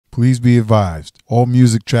Please be advised, all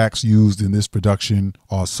music tracks used in this production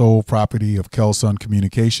are sole property of Kelsunn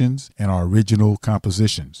Communications and are original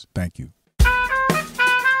compositions. Thank you.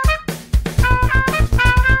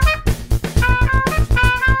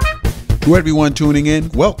 To everyone tuning in,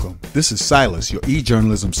 welcome. This is Silas, your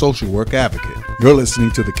e-journalism social work advocate. You're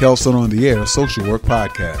listening to the Kelsunn-on-the-Air social work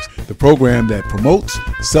podcast, the program that promotes,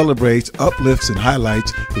 celebrates, uplifts, and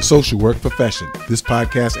highlights the social work profession. This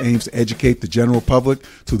podcast aims to educate the general public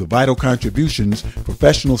to the vital contributions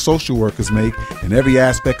professional social workers make in every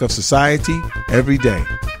aspect of society, every day.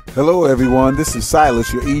 Hello, everyone. This is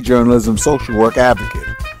Silas, your e-journalism social work advocate,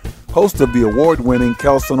 host of the award-winning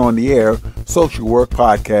Kelsunn-on-the-Air social work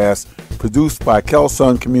podcast, produced by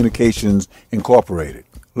Kelsunn Communications, Incorporated.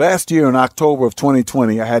 Last year in October of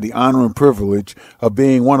 2020, I had the honor and privilege of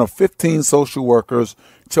being one of 15 social workers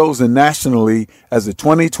chosen nationally as the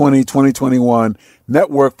 2020-2021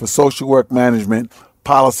 Network for Social Work Management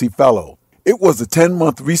Policy Fellow. It was a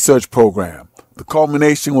 10-month research program. The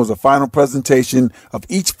culmination was a final presentation of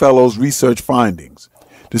each fellow's research findings.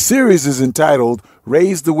 The series is entitled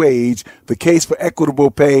Raise the Wage, the Case for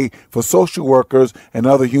Equitable Pay for Social Workers and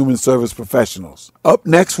Other Human Service Professionals. Up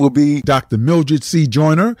next will be Dr. Mildred C.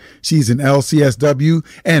 Joyner. She's an LCSW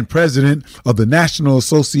and president of the National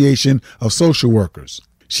Association of Social Workers.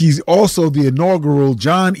 She's also the inaugural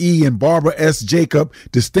John E. and Barbara S. Jacob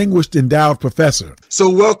Distinguished Endowed Professor. So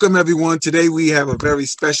welcome, everyone. Today we have a very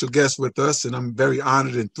special guest with us, and I'm very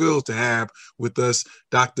honored and thrilled to have with us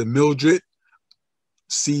Dr. Mildred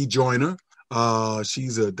C. Joyner.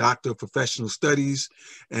 She's a doctor of professional studies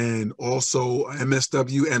and also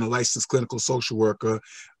MSW and a licensed clinical social worker.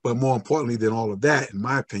 But more importantly than all of that, in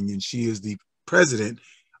my opinion, she is the president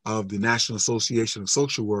of the National Association of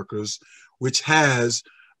Social Workers, which has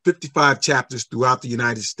 55 chapters throughout the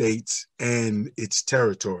United States and its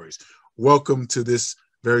territories. Welcome to this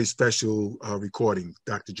very special recording,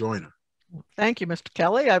 Dr. Joyner. Thank you, Mr.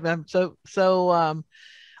 Kelly. I'm so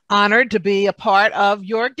honored to be a part of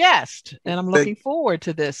your guest, and I'm looking forward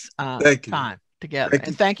to this time together.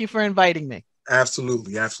 And thank you for inviting me.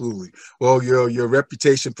 Absolutely, absolutely. Well, your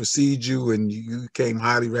reputation precedes you, and you came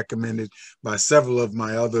highly recommended by several of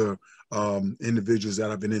my other individuals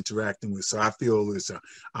that I've been interacting with. So I feel it's an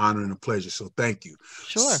honor and a pleasure. So thank you.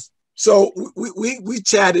 Sure. So we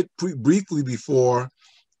chatted briefly before.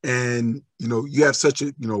 And, you have such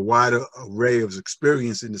a, wide array of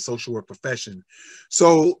experience in the social work profession.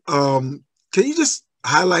 So can you just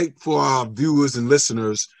highlight for our viewers and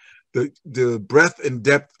listeners the breadth and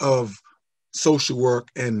depth of social work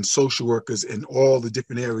and social workers in all the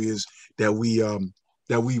different areas that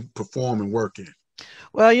we perform and work in?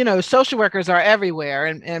 Well, social workers are everywhere.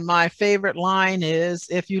 And my favorite line is,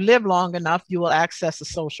 if you live long enough, you will access a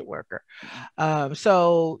social worker.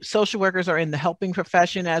 So social workers are in the helping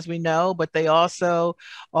profession, as we know, but they also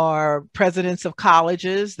are presidents of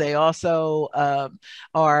colleges. They also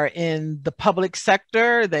are in the public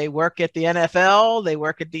sector. They work at the NFL. They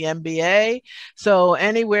work at the NBA. So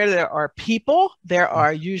anywhere there are people, there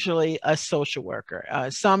are usually a social worker.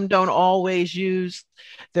 Some don't always use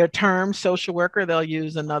their term social worker. They'll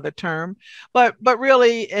use another term, but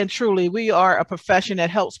really and truly, we are a profession that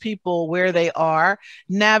helps people where they are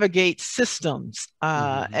navigate systems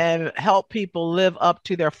and help people live up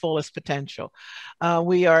to their fullest potential.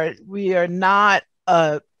 We are not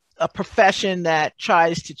a profession that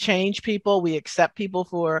tries to change people. We accept people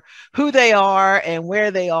for who they are and where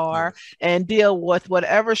they are, and deal with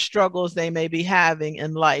whatever struggles they may be having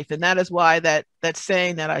in life. And that is why that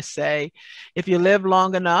saying that I say, if you live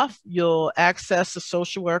long enough, you'll access a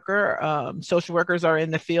social worker. Social workers are in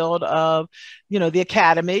the field of, the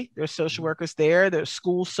academy. There's social workers there. There's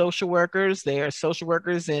school social workers. There are social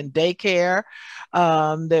workers in daycare.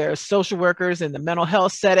 There are social workers in the mental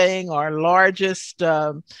health setting. Our largest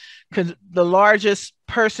the largest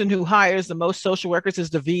person who hires the most social workers is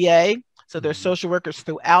the VA. So there's social workers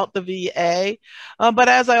throughout the VA. But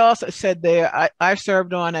as I also said there, I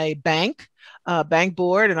served on a bank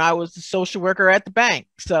board, and I was the social worker at the bank.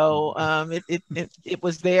 So it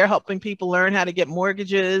was there helping people learn how to get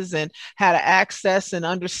mortgages and how to access and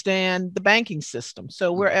understand the banking system.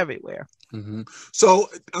 So we're everywhere. Mm-hmm. So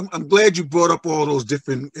I'm glad you brought up all those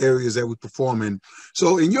different areas that we perform in.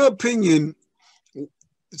 So in your opinion,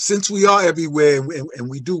 since we are everywhere and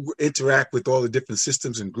we do interact with all the different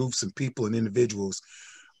systems and groups and people and individuals,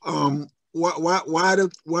 why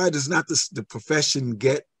does not the profession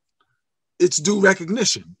get its due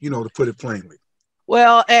recognition, to put it plainly?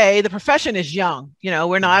 Well, the profession is young.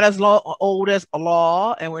 We're not as old as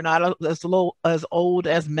law, and we're not as old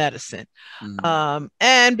as medicine.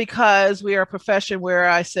 And because we are a profession where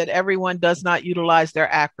I said everyone does not utilize their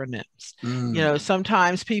acronyms.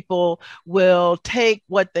 Sometimes people will take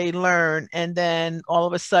what they learn and then all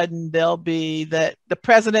of a sudden they'll be the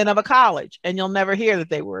president of a college, and you'll never hear that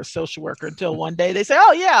they were a social worker until one day they say,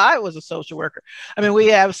 oh yeah, I was a social worker. I mean, we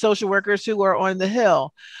have social workers who are on the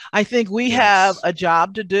Hill. I think we have a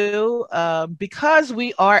job to do because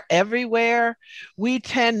we are everywhere. We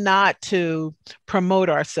tend not to promote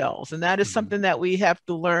ourselves, and that is something that we have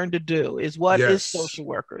to learn to do. Is what is social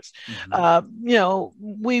workers?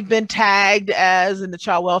 We've been tagged as in the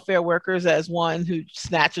child welfare workers as one who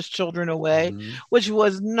snatches children away, which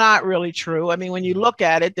was not really true. I mean, when you look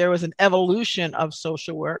at it, there was an evolution of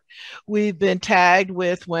social work. We've been tagged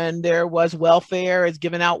with when there was welfare, is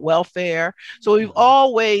giving out welfare. So we've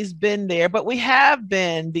always been there, but we have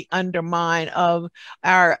been the undermine of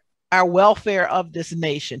our welfare of this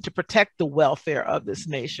nation, to protect the welfare of this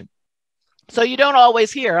nation. So you don't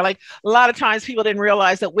always hear, like a lot of times people didn't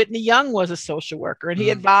realize that Whitney Young was a social worker, and he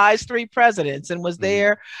advised 3 presidents and was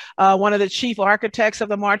there, one of the chief architects of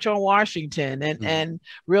the March on Washington, and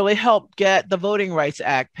really helped get the Voting Rights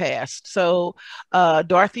Act passed. So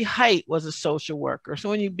Dorothy Height was a social worker. So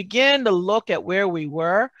when you begin to look at where we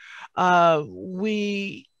were,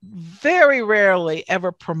 we very rarely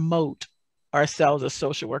ever promote ourselves as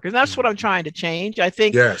social workers. That's what I'm trying to change. I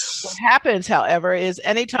think what happens, however, is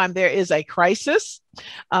anytime there is a crisis,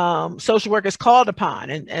 social work is called upon.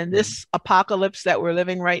 And this apocalypse that we're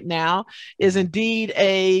living right now is indeed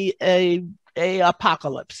a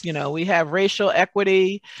apocalypse. We have racial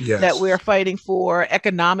equity that we're fighting for,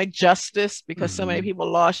 economic justice because so many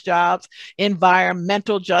people lost jobs,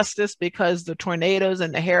 environmental justice because the tornadoes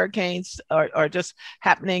and the hurricanes are just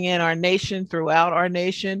happening in our nation, throughout our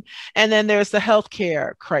nation. And then there's the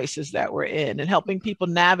healthcare crisis that we're in and helping people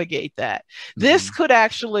navigate that. This could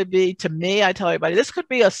actually be, to me, I tell everybody, this could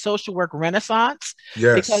be a social work renaissance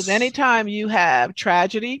because anytime you have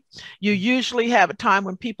tragedy, you usually have a time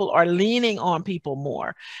when people are leaning on people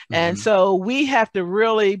more. And so we have to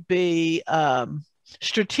really be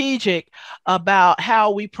strategic about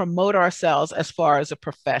how we promote ourselves as far as a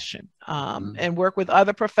profession, and work with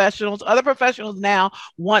other professionals. Other professionals now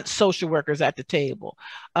want social workers at the table.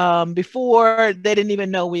 Before, they didn't even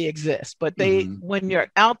know we exist, but when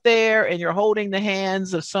you're out there and you're holding the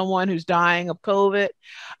hands of someone who's dying of COVID,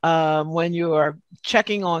 when you are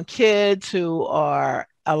checking on kids who are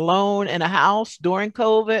alone in a house during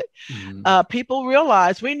COVID, people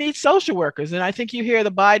realize we need social workers. And I think you hear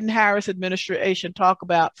the Biden-Harris administration talk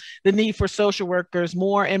about the need for social workers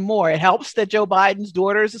more and more. It helps that Joe Biden's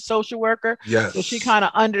daughter is a social worker. So she kind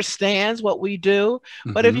of understands what we do.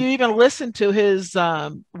 But if you even listen to his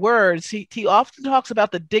words, he often talks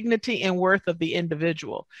about the dignity and worth of the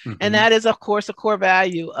individual. And that is, of course, a core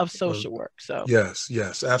value of social work. So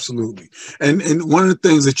yes, absolutely. And one of the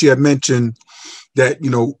things that you have mentioned that,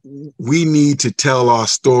 we need to tell our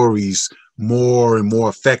stories more and more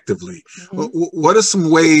effectively. What are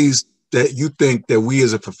some ways that you think that we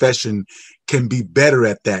as a profession can be better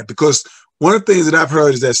at that? Because one of the things that I've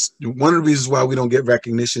heard is that one of the reasons why we don't get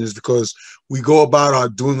recognition is because we go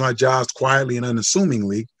about doing our jobs quietly and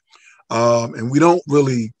unassumingly. And we don't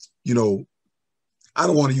really, I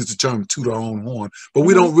don't want to use the term toot our own horn, but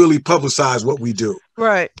we don't really publicize what we do.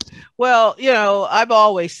 Right. Well, I've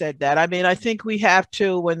always said that. I mean, I think we have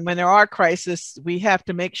to, when there are crises, we have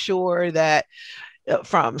to make sure that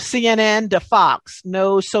from CNN to Fox,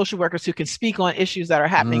 no social workers who can speak on issues that are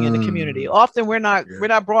happening in the community. Often we're not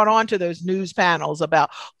brought on to those news panels about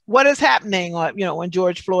what is happening, when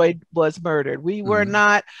George Floyd was murdered. We were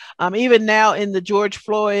not, even now in the George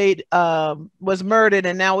Floyd was murdered,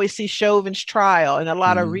 and now we see Chauvin's trial, and a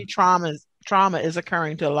lot of trauma is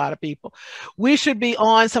occurring to a lot of people. We should be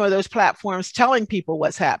on some of those platforms telling people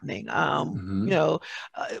what's happening.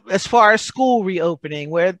 As far as school reopening,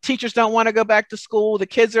 where teachers don't want to go back to school, the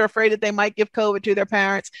kids are afraid that they might give COVID to their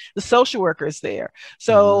parents, the social workers there.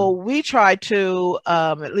 So we try to,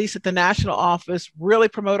 at least at the national office, really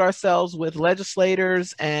promote ourselves with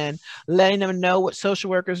legislators and letting them know what social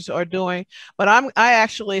workers are doing. But I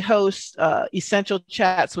actually host Essential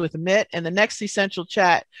Chats with Mitt, and the next Essential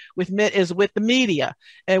Chat with Mitt is with the media.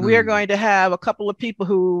 And we are going to have a couple of people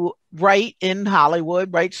who write in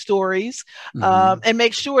Hollywood, write stories, and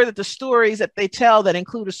make sure that the stories that they tell that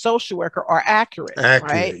include a social worker are accurate.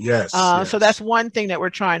 Right? Yes. So that's one thing that we're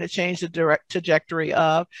trying to change the direct trajectory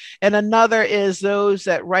of. And another is those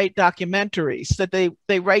that write documentaries, that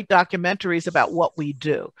they write documentaries about what we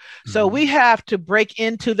do. So we have to break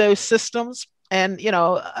into those systems and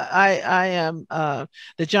I am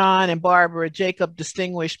the John and Barbara Jacob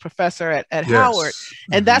Distinguished Professor at Howard,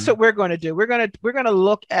 and that's what we're going to do. We're going to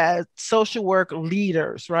look at social work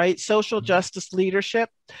leaders, right? Social justice leadership,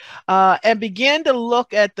 and begin to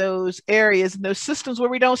look at those areas and those systems where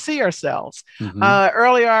we don't see ourselves.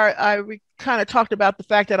 Earlier, I kind of talked about the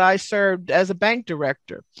fact that I served as a bank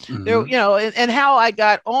director. There, and how I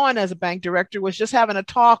got on as a bank director was just having a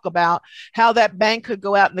talk about how that bank could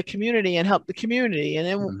go out in the community and help the community. And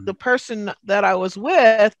then the person that I was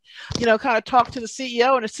with, kind of talked to the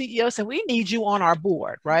CEO, and the CEO said, "We need you on our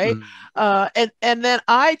board," right? And then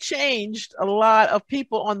I changed a lot of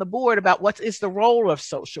people on the board about what is the role of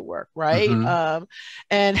social work, right?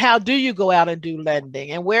 And how do you go out and do lending,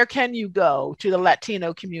 and where can you go to the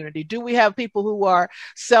Latino community? Do we have people who are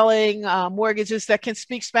selling mortgages that can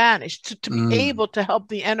speak Spanish to be able to help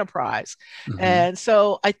the enterprise? And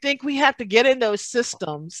so I think we have to get in those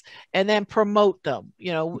systems and then promote them,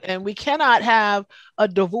 and we cannot have a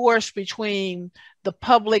divorce between the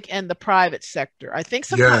public and the private sector. I think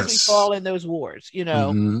sometimes we fall in those wars,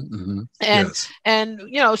 and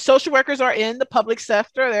social workers are in the public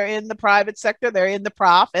sector, they're in the private sector, they're in the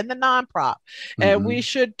prof and the non-prof, and we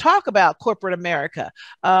should talk about corporate America.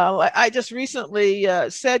 I just recently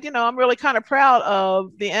said, I'm really kind of proud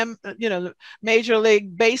of the Major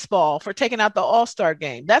League Baseball for taking out the All-Star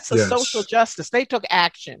game. That's a social justice. They took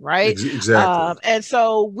action, right? Exactly. And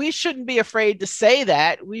so we shouldn't be afraid to say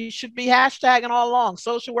that. We should be hashtagging all along.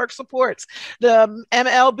 Social work supports the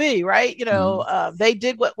MLB, right? They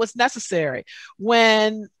did what was necessary.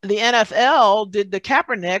 When the NFL did the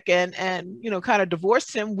Kaepernick and kind of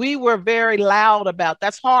divorced him, we were very loud about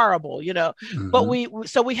that's horrible, but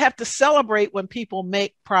we have to celebrate when people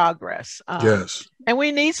make progress. And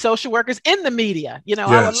we need social workers in the media.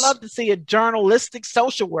 I would love to see a journalistic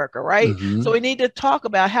social worker, right? So we need to talk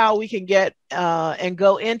about how we can get and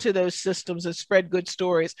go into those systems and spread good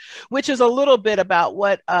stories, which is a little bit about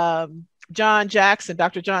what Dr. John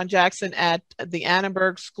Jackson at the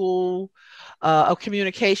Annenberg School of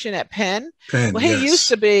Communication at Penn. Well, he used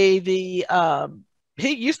to be the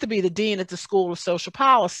dean at the School of Social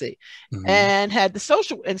Policy, and had the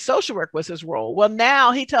social work was his role. Well,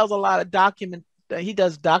 now he tells a lot of he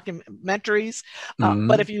does documentaries,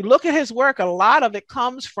 but if you look at his work, a lot of it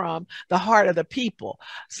comes from the heart of the people.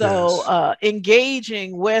 So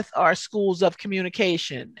engaging with our schools of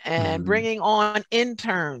communication and bringing on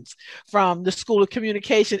interns from the School of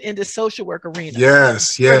Communication into social work arena.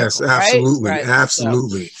 Critical, absolutely, right?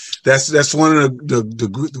 Absolutely. So, that's one of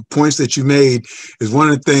the points that you made, is one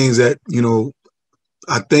of the things that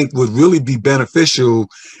I think would really be beneficial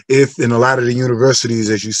if in a lot of the universities,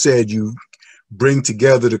 as you said, you bring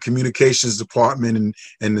together the communications department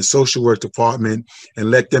and the social work department and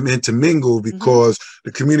let them intermingle, because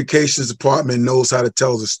the communications department knows how to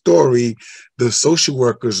tell the story. The social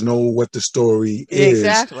workers know what the story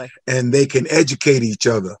is, and they can educate each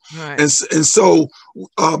other. Right. And so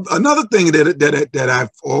another thing that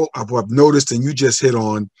I've noticed, and you just hit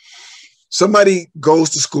on, somebody goes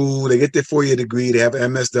to school, they get their 4-year degree, they have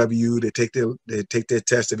an MSW, they take their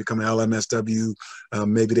test, they become an LMSW,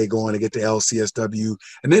 maybe they go on to get the LCSW,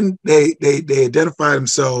 and then they identify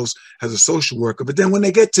themselves as a social worker. But then when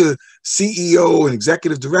they get to CEO and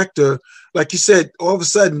executive director, like you said, all of a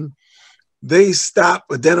sudden they stop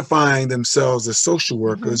identifying themselves as social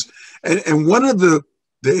workers. And one of the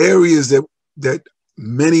areas that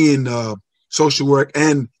many in social work,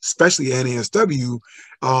 and especially NASW,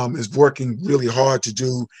 is working really hard to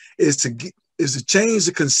do, is to change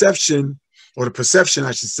the conception, or the perception,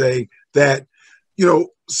 I should say, that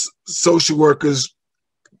social workers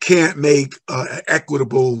can't make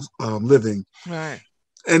equitable living. Right.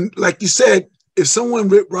 And like you said, if someone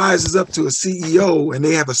rises up to a CEO and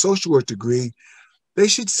they have a social work degree, they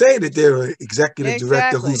should say that they're an executive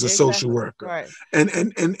director who's a social worker. Right. And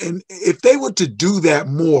if they were to do that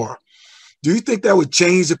more, do you think that would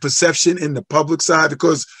change the perception in the public side?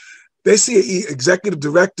 Because they see an executive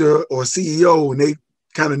director or CEO and they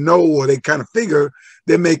kind of know, or they kind of figure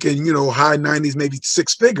they're making, high 90s, maybe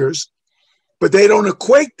 6 figures, but they don't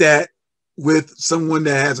equate that with someone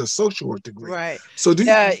that has a social work degree. Right. So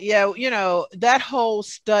that whole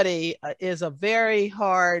study is a very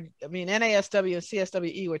hard, NASW and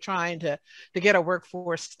CSWE were trying to get a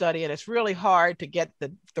workforce study, and it's really hard to get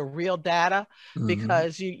the real data,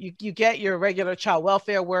 because you get your regular child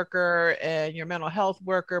welfare worker and your mental health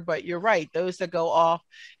worker, but you're right, those that go off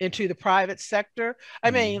into the private sector.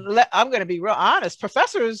 I'm going to be real honest.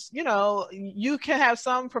 Professors, you can have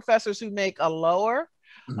some professors who make a lower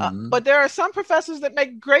But there are some professors that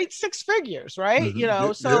make great six figures, right?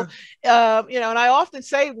 So, and I often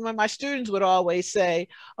say, when my students would always say,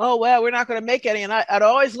 oh, well, we're not going to make any. And I'd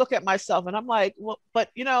always look at myself and I'm like, well, but,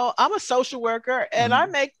 I'm a social worker and I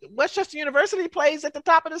make Westchester University plays at the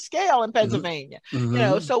top of the scale in Pennsylvania,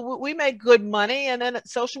 so we make good money. And then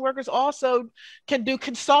social workers also can do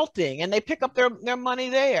consulting and they pick up their money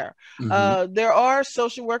there. There are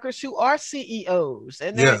social workers who are CEOs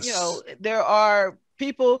and there are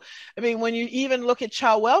people. I mean, when you even look at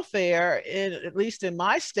child welfare, at least in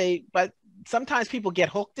my state, but sometimes people get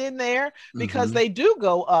hooked in there because they do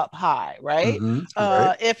go up high, right?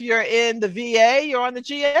 If you're in the VA, you're on the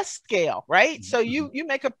GS scale, right? So you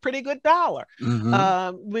make a pretty good dollar.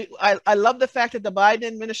 I love the fact that the Biden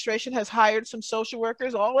administration has hired some social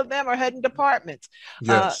workers. All of them are heading departments.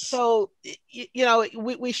 So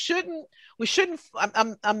we shouldn't.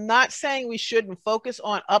 I'm not saying we shouldn't focus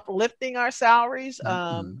on uplifting our salaries.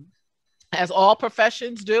 As all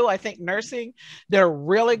professions do. I think nursing did a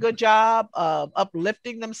really good job of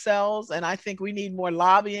uplifting themselves. And I think we need more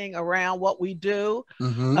lobbying around what we do.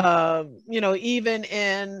 Even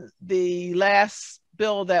in the last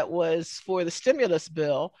bill that was for the stimulus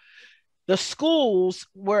bill, the schools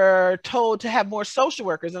were told to have more social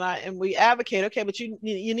workers, and we advocate, okay, but you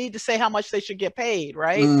need to say how much they should get paid,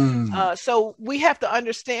 right? So we have to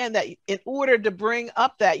understand that in order to bring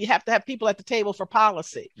up that, you have to have people at the table for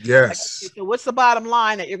policy. So what's the bottom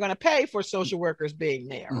line that you're going to pay for social workers being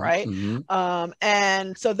there, right?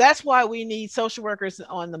 And so that's why we need social workers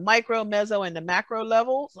on the micro, meso, and the macro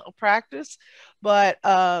levels of practice. But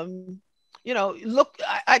look,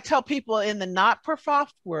 I tell people in the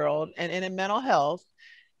not-for-profit world and in mental health,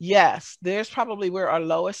 yes, there's probably where our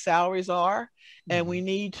lowest salaries are, and we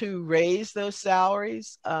need to raise those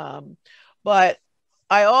salaries. But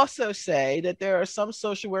I also say that there are some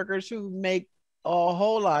social workers who make a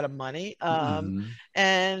whole lot of money,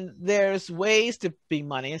 and there's ways to be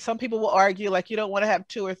money. And some people will argue like you don't want to have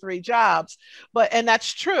 2 or 3 jobs, and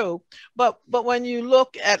that's true. But when you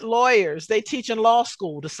look at lawyers, they teach in law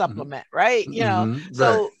school to supplement, right?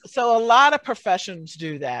 So a lot of professions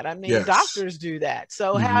do that. I mean, doctors do that.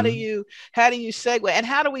 So how do you segue, and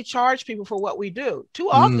how do we charge people for what we do? Too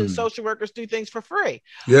often, social workers do things for free.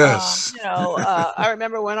 I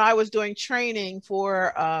remember when I was doing training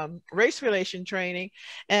for race relation training,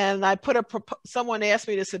 and I put someone asked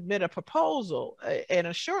me to submit a proposal, an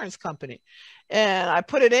insurance company, and I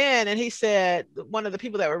put it in, and he said, one of the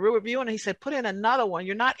people that were reviewing, he said, put in another one.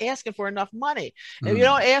 You're not asking for enough money. If you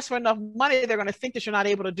don't ask for enough money, they're going to think that you're not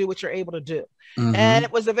able to do what you're able to do. And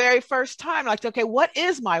it was the very first time, like, okay, what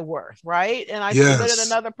is my worth, right? And I submitted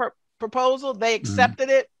another proposal. They accepted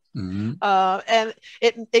it. And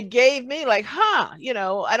it gave me like,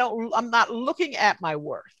 I'm not looking at my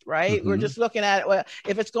worth, right? We're just looking at it. Well,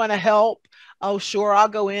 if it's going to help, oh, sure, I'll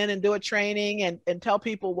go in and do a training and tell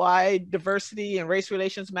people why diversity and race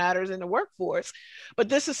relations matters in the workforce. But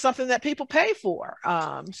this is something that people pay for.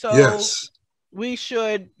 We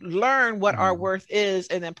should learn what our worth is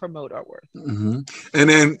and then promote our worth. And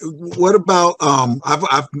then what about,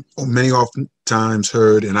 I've many oftentimes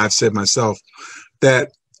heard, and I've said myself,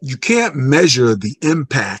 that you can't measure the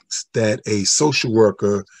impact that a social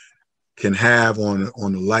worker can have on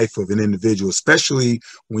the life of an individual, especially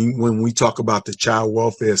when we talk about the child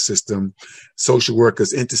welfare system, social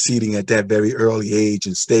workers interceding at that very early age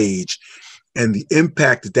and stage, and the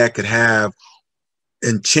impact that could have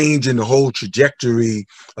in changing the whole trajectory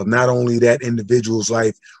of not only that individual's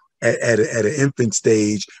life at an infant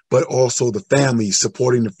stage, but also the family,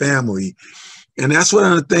 supporting the family. And that's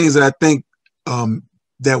one of the things that I think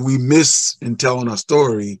that we miss in telling our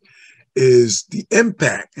story is the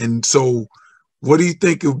impact. And so what do you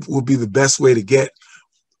think will be the best way to get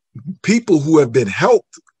people who have been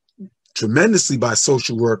helped tremendously by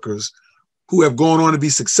social workers who have gone on to be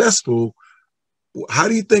successful? How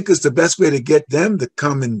do you think is the best way to get them to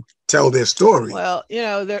come and tell their story? Well,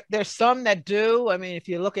 there's some that do. I mean, if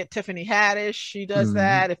you look at Tiffany Haddish, she does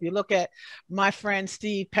that. If you look at my friend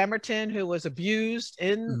Steve Pemberton, who was abused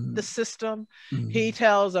in the system, he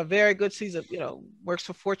tells a very good season, works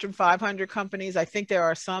for Fortune 500 companies. I think there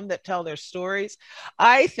are some that tell their stories.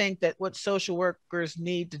 I think that what social workers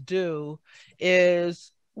need to do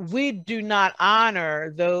is we do not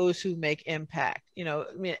honor those who make impact.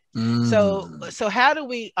 So how do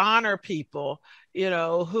we honor people,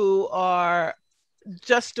 who are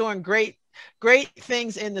just doing great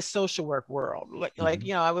things in the social work world? Like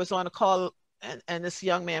I was on a call and this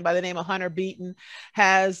young man by the name of Hunter Beaton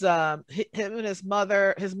has him and his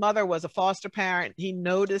mother was a foster parent. He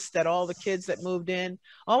noticed that all the kids that moved in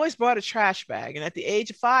always brought a trash bag. And at the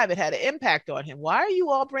age of 5, it had an impact on him. Why are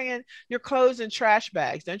you all bringing your clothes in trash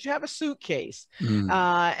bags? Don't you have a suitcase?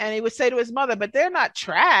 And he would say to his mother, but they're not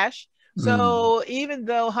trash. So even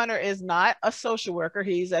though Hunter is not a social worker,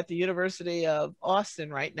 he's at the University of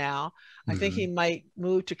Austin right now. I think he might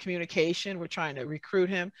move to communication. We're trying to recruit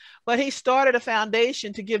him, but he started a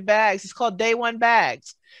foundation to give bags. It's called Day One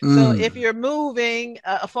Bags. So if you're moving,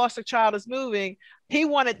 a foster child is moving, he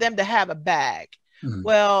wanted them to have a bag.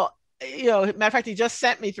 Well, matter of fact, he just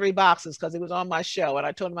sent me 3 boxes because he was on my show, and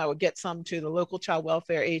I told him I would get some to the local child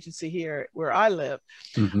welfare agency here where I live.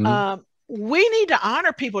 We need to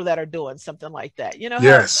honor people that are doing something like that.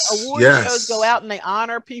 Award shows go out and they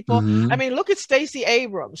honor people. I mean, look at Stacey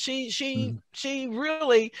Abrams. She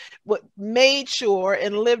really made sure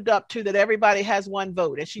and lived up to that everybody has one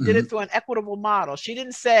vote, and she did it through an equitable model. She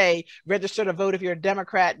didn't say register to vote if you're a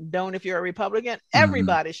Democrat and don't if you're a Republican.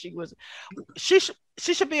 Everybody, she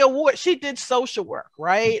should be awarded. She did social work,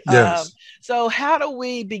 right? Yes. So how do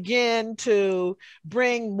we begin to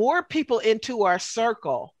bring more people into our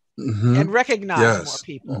circle and recognize more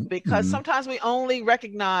people? Because sometimes we only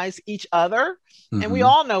recognize each other, and we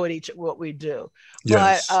all know what we do.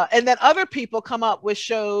 But and then other people come up with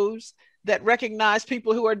shows that recognize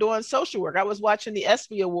people who are doing social work. I was watching the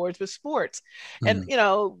ESPY Awards with sports, and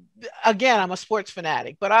again, I'm a sports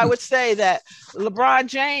fanatic, but I would say that LeBron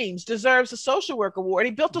James deserves a social work award.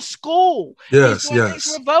 He built a school. He's doing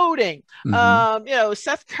things for voting.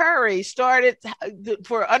 Seth Curry started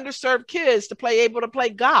for underserved kids to able to play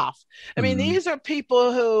golf. I mean, these are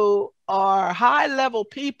people who are high level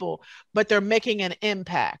people, but they're making an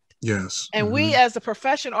impact. Yes. And we as a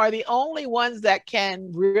profession are the only ones that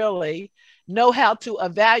can really know how to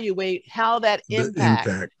evaluate how that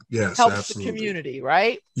impact helps the community,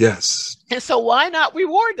 right? Yes. And so why not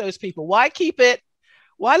reward those people? Why keep it?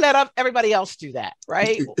 Why let everybody else do that,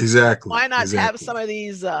 right? Exactly. Why not have some of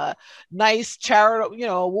these nice charitable,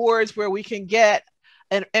 awards where we can get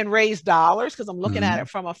and raise dollars, because I'm looking at it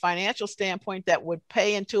from a financial standpoint that would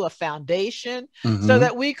pay into a foundation so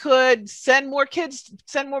that we could send more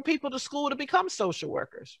people to school to become social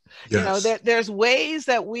workers. Yes. There's ways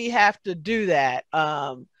that we have to do that.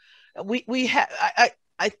 I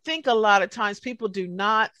think a lot of times people do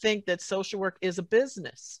not think that social work is a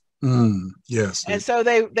business. Yes. And so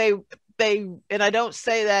they, and I don't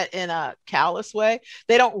say that in a callous way,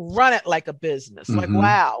 they don't run it like a business. Like,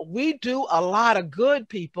 wow, we do a lot of good,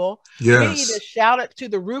 people. Yes. We need to shout it to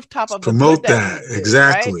the rooftop of promote the good that we do,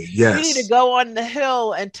 exactly. Right? Yes. We need to go on the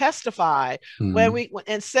hill and testify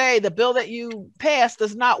and say the bill that you passed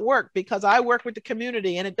does not work because I work with the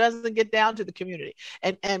community and it doesn't get down to the community,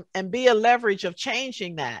 and be a leverage of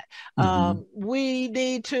changing that. We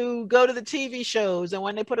need to go to the TV shows, and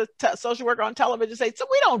when they put a social worker on television, say, so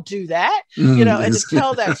we don't do that. And to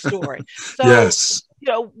tell that story. So,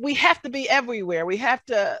 we have to be everywhere. We have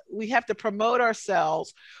to promote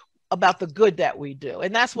ourselves about the good that we do.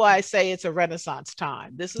 And that's why I say it's a Renaissance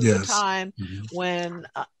time. This is the time when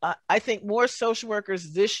I think more social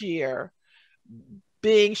workers this year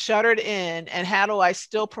being shuttered in, and how do I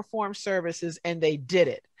still perform services? And they did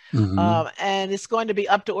it. And it's going to be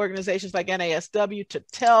up to organizations like NASW to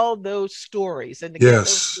tell those stories and to get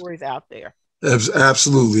those stories out there.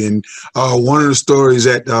 Absolutely. And one of the stories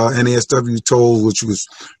that NASW told, which was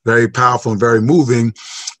very powerful and very moving,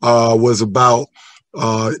 was about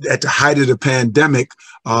at the height of the pandemic,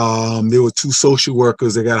 there were 2 social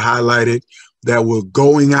workers that got highlighted that were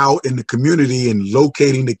going out in the community and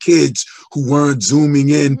locating the kids who weren't zooming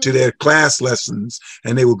in to their class lessons,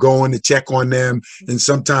 and they were going to check on them. And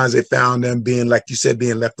sometimes they found them being, like you said,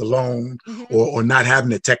 being left alone or not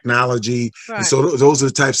having the technology. Right. And so those are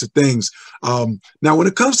the types of things. Now, when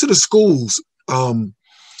it comes to the schools,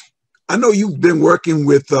 I know you've been working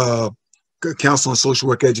with Council on Social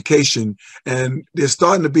Work Education, and there's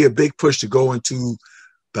starting to be a big push to go into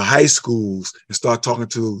the high schools and start talking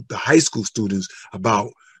to the high school students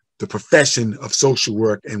about the profession of social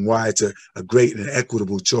work and why it's a great and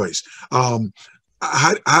equitable choice.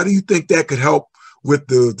 How do you think that could help with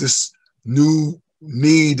this new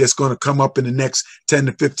need that's going to come up in the next 10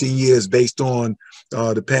 to 15 years based on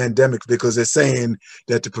the pandemic? Because they're saying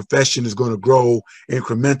that the profession is going to grow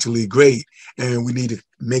incrementally great, and we need to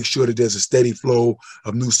make sure that there's a steady flow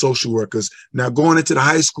of new social workers. Now, going into the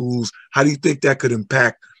high schools, how do you think that could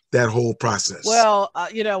impact that whole process? Well,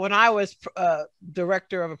 when I was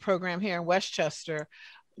director of a program here in Westchester,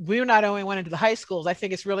 we not only went into the high schools, I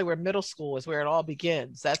think it's really where middle school is where it all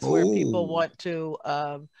begins. That's where people want to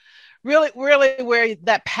really, really where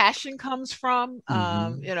that passion comes from,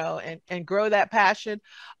 Mm-hmm. you know, and grow that passion.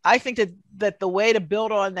 I think that the way to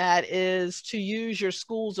build on that is to use your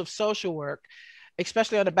schools of social work,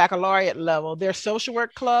 especially on the baccalaureate level, their social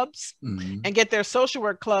work clubs, Mm-hmm. and get their social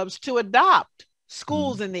work clubs to adopt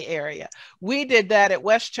schools in the area. We did that at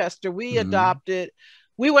Westchester. Mm-hmm.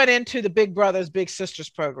 We went into the Big Brothers Big Sisters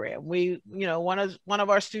program. One of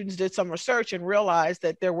our students did some research and realized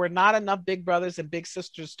that there were not enough Big Brothers and Big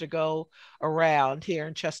Sisters to go around here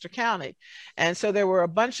in Chester County. And so there were a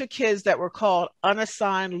bunch of kids that were called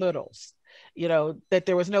unassigned littles, that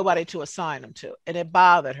there was nobody to assign them to, and it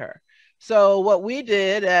bothered her. So what we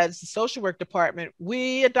did as the social work department,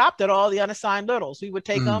 we adopted all the unassigned littles. We would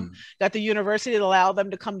take them, got the university to allow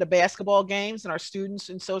them to come to basketball games, and our students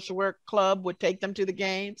in social work club would take them to the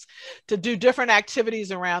games to do different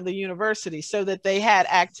activities around the university so that they had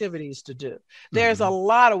activities to do. There's a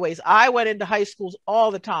lot of ways. I went into high schools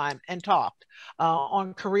all the time and talked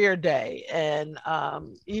on career day, and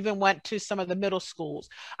even went to some of the middle schools.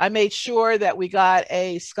 I made sure that we got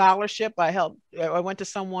a scholarship. I went to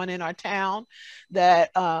someone in our town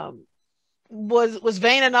that was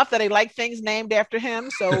vain enough that he liked things named after him.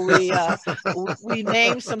 So we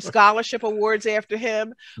named some scholarship awards after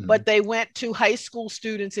him, but they went to high school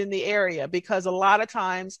students in the area, because a lot of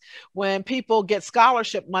times when people get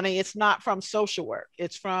scholarship money, it's not from social work,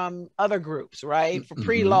 it's from other groups, right? For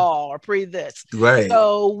pre-law or pre-this. Right.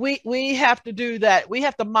 So we have to do that. We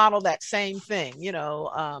have to model that same thing,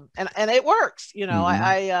 and it works.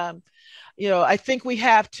 I think we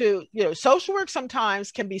have to, social work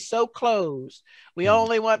sometimes can be so closed. We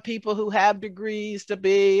only want people who have degrees to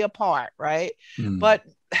be a part, right? But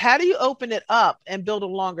how do you open it up and build a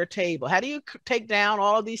longer table? How do you take down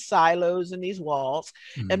all of these silos and these walls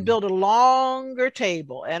and build a longer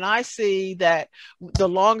table? And I see that the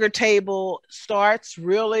longer table starts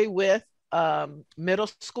really with middle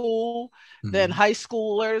school, then high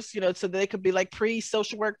schoolers, so they could be like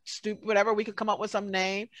pre-social work student, whatever. We could come up with some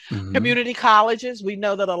name. Community colleges. We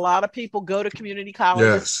know that a lot of people go to community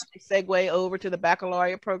colleges. Yes. Segue over to the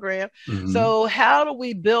baccalaureate program. So how do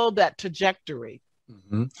we build that trajectory?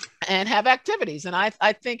 And have activities? And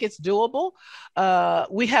I think it's doable.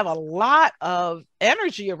 We have a lot of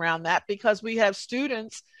energy around that because we have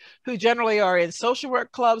students who generally are in social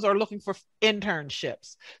work clubs or looking for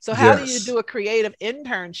internships. So how do you do a creative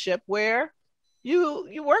internship where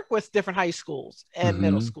you work with different high schools and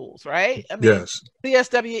middle schools, right? I mean,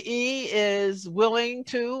 CSWE is willing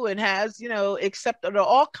to and has, accepted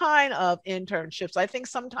all kind of internships. I think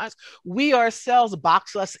sometimes we ourselves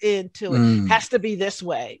box us into it has to be this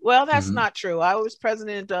way. Well, that's not true. I was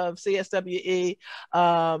president of CSWE.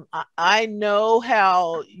 I know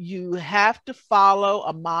how you have to follow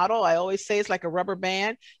a model. I always say it's like a rubber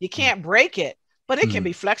band. You can't break it, but it can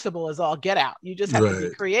be flexible as all get out. You just have to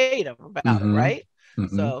be creative about it, right?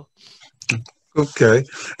 So. Okay.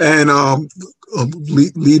 And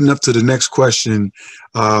leading up to the next question,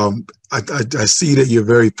 I see that you're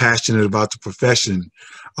very passionate about the profession,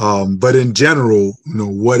 but in general,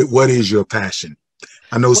 what is your passion?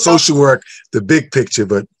 I know social work, the big picture,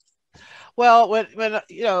 but. Well, when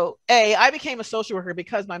I became a social worker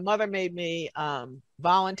because my mother made me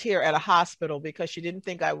volunteer at a hospital because she didn't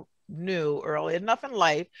think I knew early enough in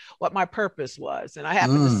life what my purpose was. And I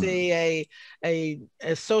happened to see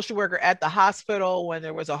a social worker at the hospital when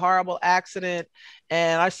there was a horrible accident.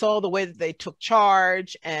 And I saw the way that they took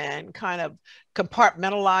charge and kind of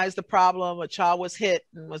compartmentalized the problem. A child was hit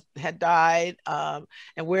and had died, and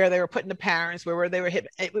where they were putting the parents, where they were hit.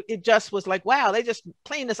 It just was like, wow, they just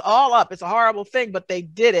cleaned this all up. It's a horrible thing, but they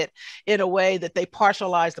did it in a way that they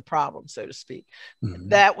partialized the problem, so to speak.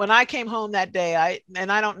 That when I came home that day, I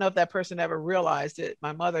don't know if that person ever realized it.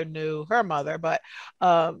 My mother knew her mother, but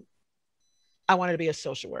I wanted to be a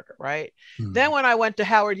social worker, right? Then when I went to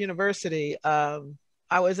Howard University,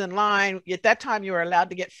 I was in line. At that time, you were allowed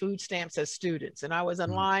to get food stamps as students. And I was in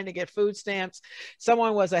line to get food stamps.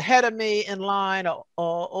 Someone was ahead of me in line, an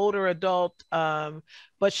older adult,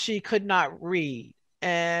 but she could not read.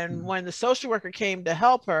 And when the social worker came to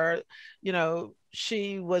help her,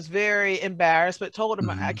 she was very embarrassed, but told him,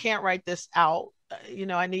 I can't write this out.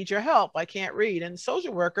 I need your help. I can't read. And the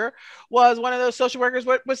social worker was one of those social workers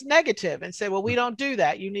was negative and said, well, we don't do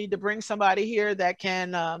that. You need to bring somebody here that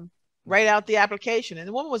can write out the application. And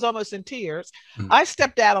the woman was almost in tears. I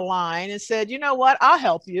stepped out of line and said, you know what? I'll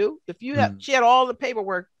help you. If you have, she had all the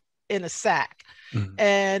paperwork in a sack.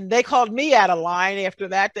 And they called me out of line after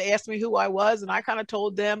that to ask me who I was. And I kind of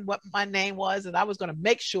told them what my name was. And I was going to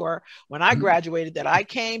make sure when I graduated that I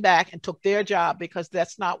came back and took their job, because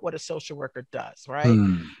that's not what a social worker does.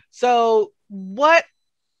 Right. So what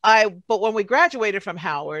but when we graduated from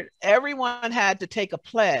Howard, everyone had to take a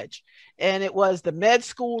pledge. And it was the med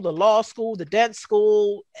school, the law school, the dent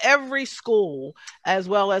school, every school, as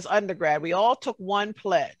well as undergrad. We all took one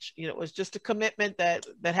pledge. It was just a commitment that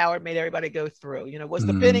Howard made everybody go through. It was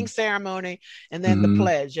the pinning ceremony and then the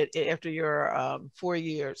pledge after your 4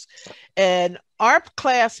 years. And our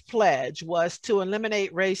class pledge was to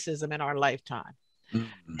eliminate racism in our lifetime.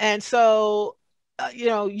 And so,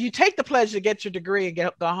 you take the pledge to get your degree and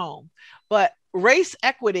go home. But race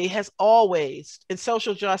equity has always, in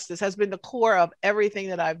social justice, has been the core of everything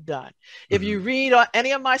that I've done. If you read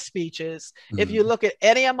any of my speeches, if you look at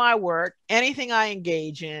any of my work, anything I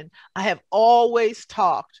engage in, I have always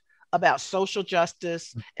talked about social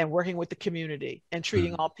justice and working with the community and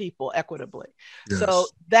treating all people equitably. Yes. So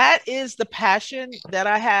that is the passion that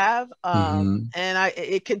I have. And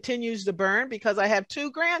it continues to burn because I have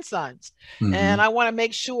 2 grandsons and I want to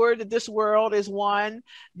make sure that this world is one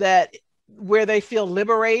where they feel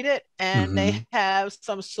liberated and they have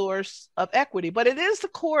some source of equity. But it is the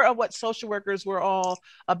core of what social workers were all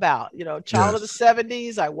about. Child of the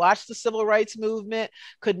 70s, I watched the civil rights movement,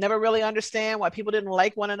 could never really understand why people didn't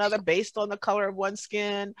like one another based on the color of one's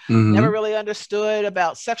skin, never really understood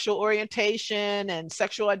about sexual orientation and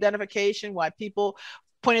sexual identification, why people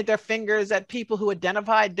pointed their fingers at people who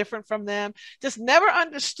identified different from them, just never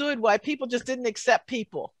understood why people just didn't accept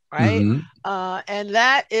people. Right. And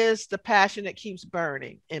that is the passion that keeps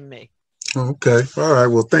burning in me. Okay. All right.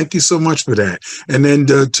 Well, thank you so much for that. And then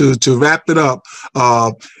to wrap it up,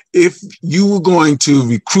 if you were going to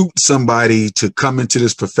recruit somebody to come into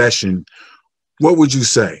this profession, what would you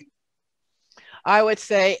say? I would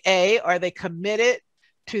say, A, are they committed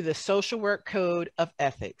to the social work code of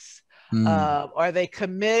ethics? Are they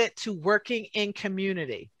committed to working in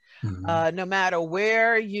community? No matter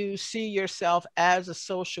where you see yourself as a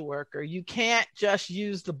social worker, you can't just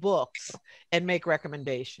use the books and make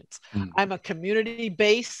recommendations. I'm a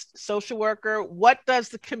community-based social worker. What does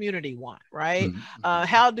the community want, right?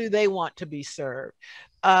 How do they want to be served?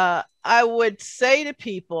 I would say to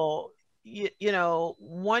people,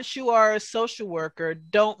 once you are a social worker,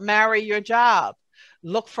 don't marry your job.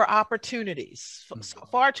 Look for opportunities.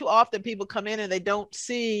 Far too often people come in and they don't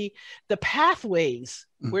see the pathways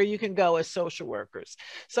where you can go as social workers.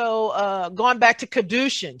 So going back to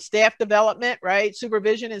caducean, staff development, right?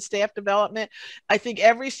 Supervision and staff development. I think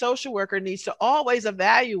every social worker needs to always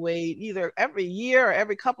evaluate either every year or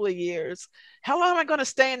every couple of years, how long am I going to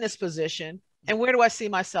stay in this position? And where do I see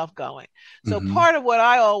myself going? So part of what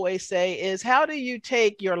I always say is, how do you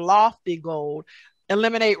take your lofty goal,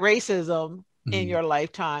 eliminate racism in your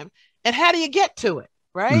lifetime, and how do you get to it,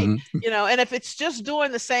 right? And if it's just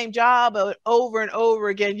doing the same job over and over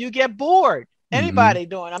again, you get bored. Anybody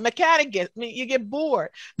doing a mechanic you get bored.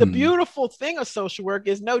 The beautiful thing of social work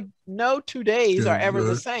is no 2 days are ever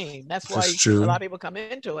the same. That's why a lot of people come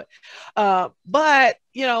into it. But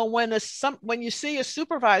when you see a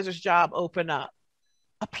supervisor's job open up,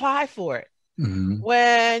 apply for it.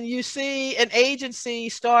 When you see an agency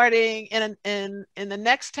starting in the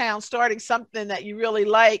next town, starting something that you really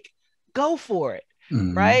like, go for it,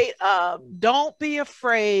 right? Don't be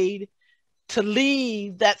afraid to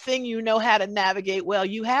leave that thing you know how to navigate well.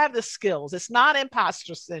 You have the skills. It's not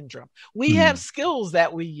imposter syndrome. We have skills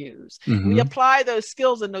that we use. We apply those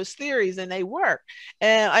skills and those theories and they work.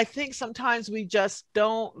 And I think sometimes we just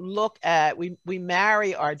don't look at, we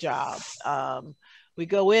marry our jobs. We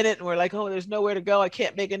go in it and we're like, oh, there's nowhere to go. I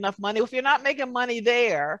can't make enough money. If you're not making money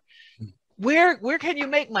there, where can you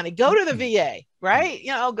make money? Go to the VA, right?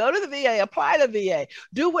 Go to the VA, apply to the VA,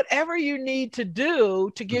 do whatever you need to do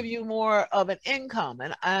to give you more of an income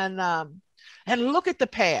and look at the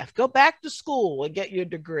path. Go back to school and get your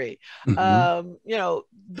degree.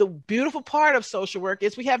 The beautiful part of social work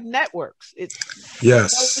is we have networks. It's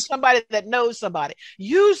somebody that knows somebody.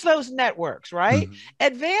 Use those networks, right?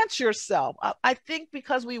 Advance yourself. I think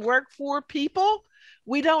because we work for people,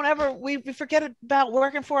 we forget about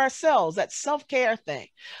working for ourselves, that self-care thing.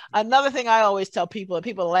 Another thing I always tell people, and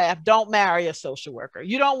people laugh, don't marry a social worker.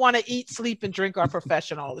 You don't want to eat, sleep, and drink our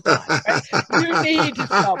profession all the time, right? You need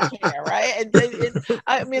self-care, right?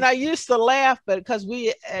 And I used to laugh, but because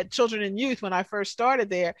we at Children and Youth, when I first started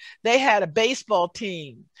there, they had a baseball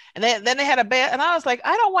team. And then they had and I was like,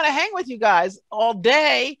 I don't want to hang with you guys all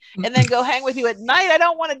day and then go hang with you at night. I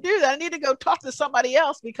don't want to do that. I need to go talk to somebody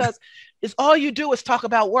else, because it's all you do is talk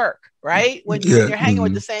about work, right? When you're hanging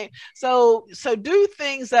with the same. So do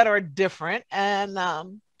things that are different. And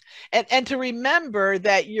And to remember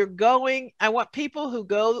that I want people who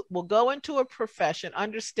will go into a profession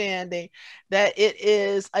understanding that it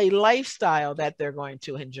is a lifestyle that they're going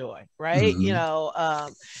to enjoy, right?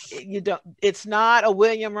 It's not a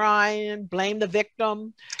William Ryan, blame the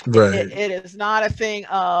victim. Right. It is not a thing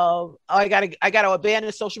of, oh, I gotta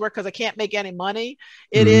abandon social work because I can't make any money.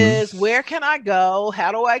 It is, where can I go?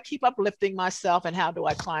 How do I keep uplifting myself? And how do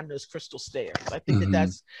I climb those crystal stairs? I think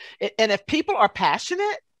that's it. And if people are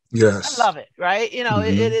passionate, yes, I love it, right?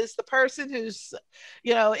 It is the person who's,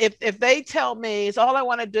 if they tell me it's all I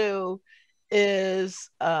want to do is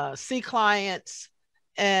see clients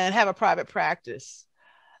and have a private practice.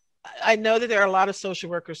 I know that there are a lot of social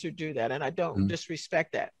workers who do that, and I don't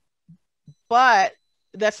disrespect that, but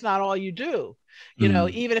that's not all you do.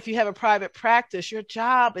 Even if you have a private practice, your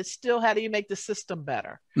job is still, how do you make the system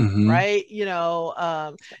better? Right?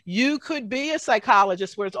 You could be a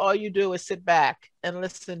psychologist where it's all you do is sit back and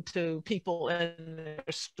listen to people and their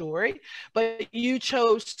story, but you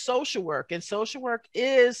chose social work, and social work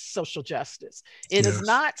is social justice. It is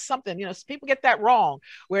not something, people get that wrong,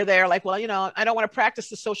 where they're like, well, I don't want to practice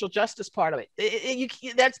the social justice part of it.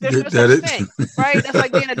 There's no such thing, right? That's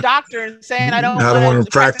like being a doctor and saying, I don't want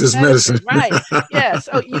to practice medicine. Right. Yeah.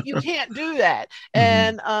 So you can't do that.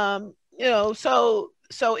 And,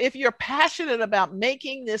 so if you're passionate about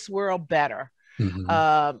making this world better,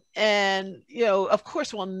 and of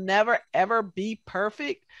course we'll never ever be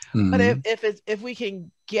perfect, but if we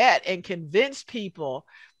can get and convince people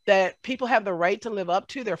that people have the right to live up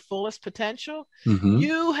to their fullest potential,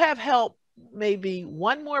 you have helped maybe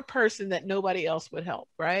one more person that nobody else would help,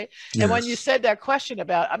 right? Yes. And when you said that question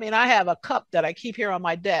about, I have a cup that I keep here on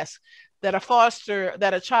my desk that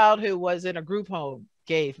a child who was in a group home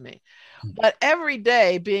gave me. But every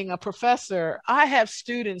day, being a professor, I have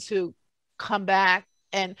students who come back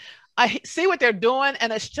and I see what they're doing,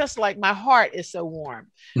 and it's just like my heart is so warm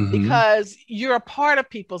because you're a part of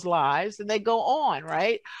people's lives and they go on,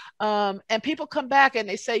 right? And people come back and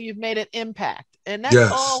they say you've made an impact. And that's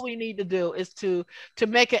all we need to do is to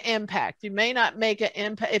make an impact. You may not make an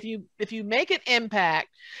impact. If you make an impact,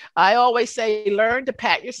 I always say, learn to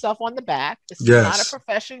pat yourself on the back. It's not a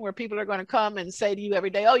profession where people are going to come and say to you every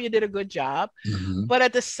day, oh, you did a good job. But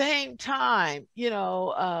at the same time,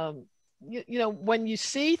 when you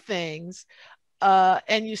see things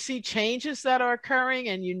and you see changes that are occurring,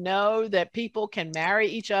 and that people can marry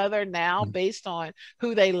each other now based on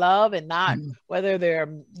who they love and not whether they're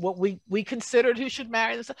what we considered who should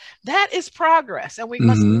marry them. That is progress, and we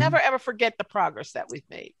must never ever forget the progress that we've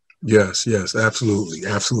made. Yes, absolutely.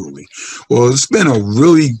 Well, it's been a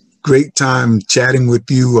really great time chatting with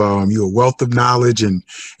you. You're a wealth of knowledge, and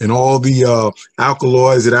all the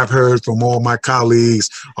alkaloids that I've heard from all my colleagues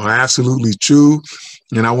are absolutely true.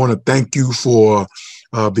 And I want to thank you for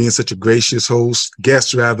being such a gracious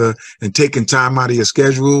guest, and taking time out of your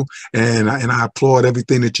schedule. And I applaud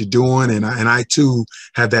everything that you're doing. And I too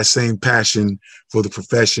have that same passion for the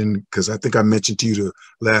profession, because I think I mentioned to you the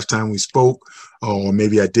last time we spoke, or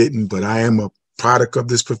maybe I didn't, but I am a product of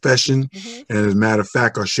this profession. And as a matter of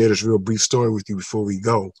fact, I'll share this real brief story with you before we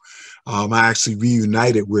go. I actually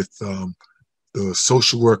reunited with the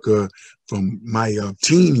social worker from my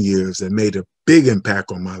teen years that made a big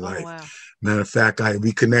impact on my life. Wow. Matter of fact, I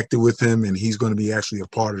reconnected with him, and he's going to be actually a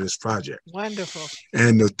part of this project. Wonderful.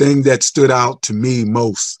 And the thing that stood out to me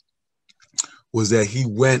most was that he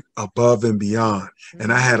went above and beyond.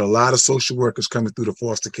 And I had a lot of social workers coming through the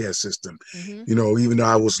foster care system. Even though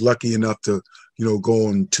I was lucky enough to, go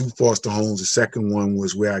in 2 foster homes. The second one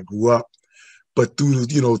was where I grew up. But through,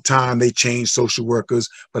 time, they changed social workers.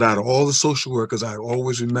 But out of all the social workers, I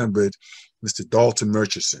always remembered Mr. Dalton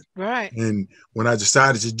Murchison. Right. And when I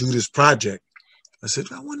decided to do this project, I said,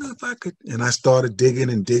 I wonder if I could. And I started digging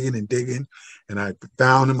and digging and digging. And I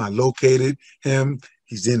found him. I located him.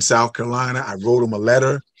 He's in South Carolina. I wrote him a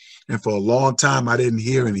letter. And for a long time, I didn't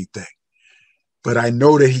hear anything. But I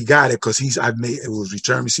know that he got it because it was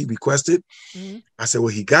return receipt requested. I said, well,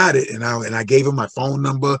 he got it. And I gave him my phone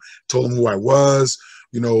number, told him who I was,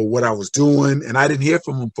 what I was doing. And I didn't hear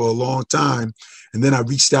from him for a long time. And then I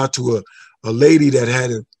reached out to a lady that had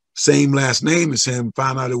the same last name as him,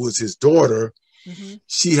 found out it was his daughter.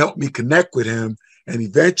 She helped me connect with him. And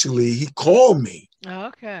eventually he called me.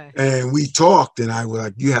 Okay. And we talked, and I was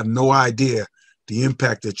like, you have no idea the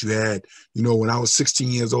impact that you had. When I was 16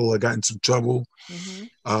 years old, I got in some trouble.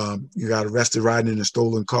 You got arrested riding in a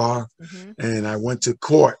stolen car. And I went to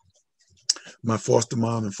court. My foster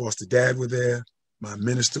mom and foster dad were there. My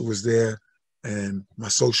minister was there. And my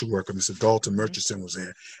social worker, Mr. Dalton Murchison, was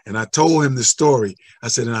there. And I told him the story. I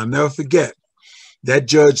said, and I'll never forget, that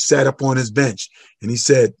judge sat up on his bench and he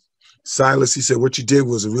said, Silas, he said, what you did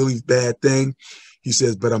was a really bad thing. He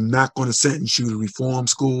says, but I'm not going to sentence you to reform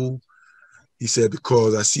school. He said,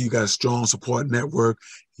 because I see you got a strong support network.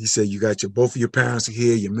 He said, you got both of your parents are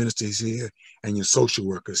here, your ministers here, and your social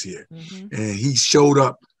workers here. Mm-hmm. And he showed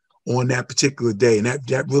up on that particular day. And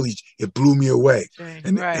that really, it blew me away. Okay.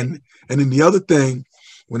 And then the other thing,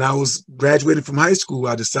 when I was graduating from high school,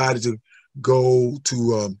 I decided to go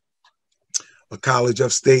to a college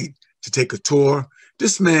upstate to take a tour.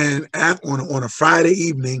 This man, on a Friday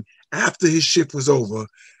evening, after his shift was over,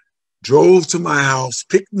 drove to my house,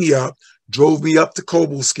 picked me up, drove me up to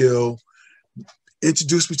Cobleskill,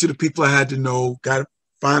 introduced me to the people I had to know, got to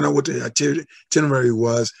find out what the itinerary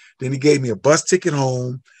was. Then he gave me a bus ticket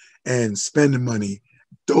home and spending money.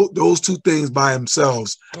 Those two things by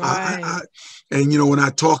themselves. Right. And, when I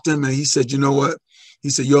talked to him, and he said, you know what? He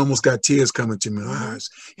said, you almost got tears coming to my eyes.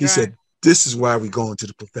 He said, this is why we go into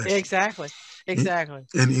the profession. Exactly. And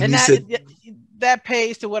he said, that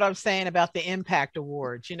pays to what I'm saying about the impact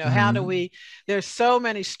awards. How do there's so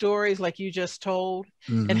many stories like you just told,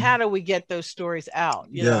 and how do we get those stories out,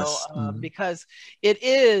 because it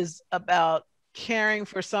is about caring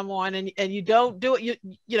for someone, and you don't do it.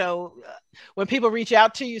 When people reach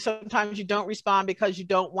out to you, sometimes you don't respond because you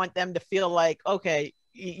don't want them to feel like, okay,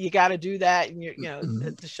 you got to do that.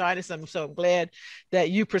 And the shyness. I'm so glad that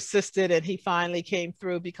you persisted and he finally came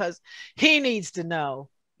through, because he needs to know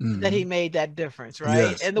that he made that difference.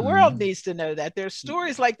 Right. Yes. And the world needs to know that there's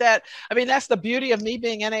stories like that. I mean, that's the beauty of me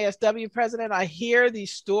being NASW president. I hear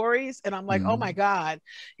these stories and I'm like, oh my God,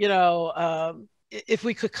 if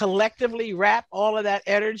we could collectively wrap all of that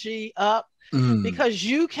energy up, because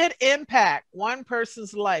you can impact one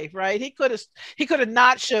person's life, right? He could have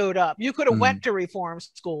not showed up. You could have went to reform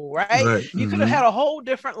school, right? You could have had a whole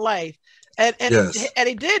different life, and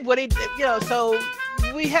he did what he did. So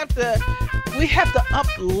we have to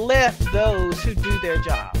uplift those who do their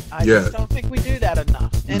job. I just don't think we do that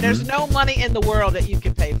enough. And there's no money in the world that you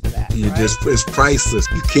can pay for that. It's priceless.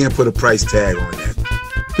 You can't put a price tag on that.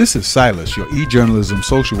 This is Silas, your e-journalism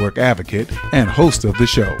social work advocate and host of the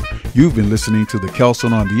show. You've been listening to the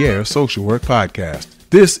Kelsunn-on-the-Air Social Work Podcast.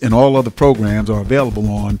 This and all other programs are available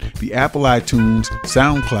on the Apple iTunes,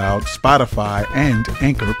 SoundCloud, Spotify, and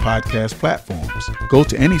Anchor podcast platforms. Go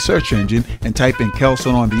to any search engine and type in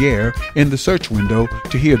Kelsunn-on-the-Air in the search window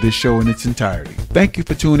to hear this show in its entirety. Thank you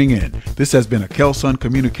for tuning in. This has been a Kelsunn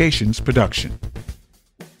Communications production.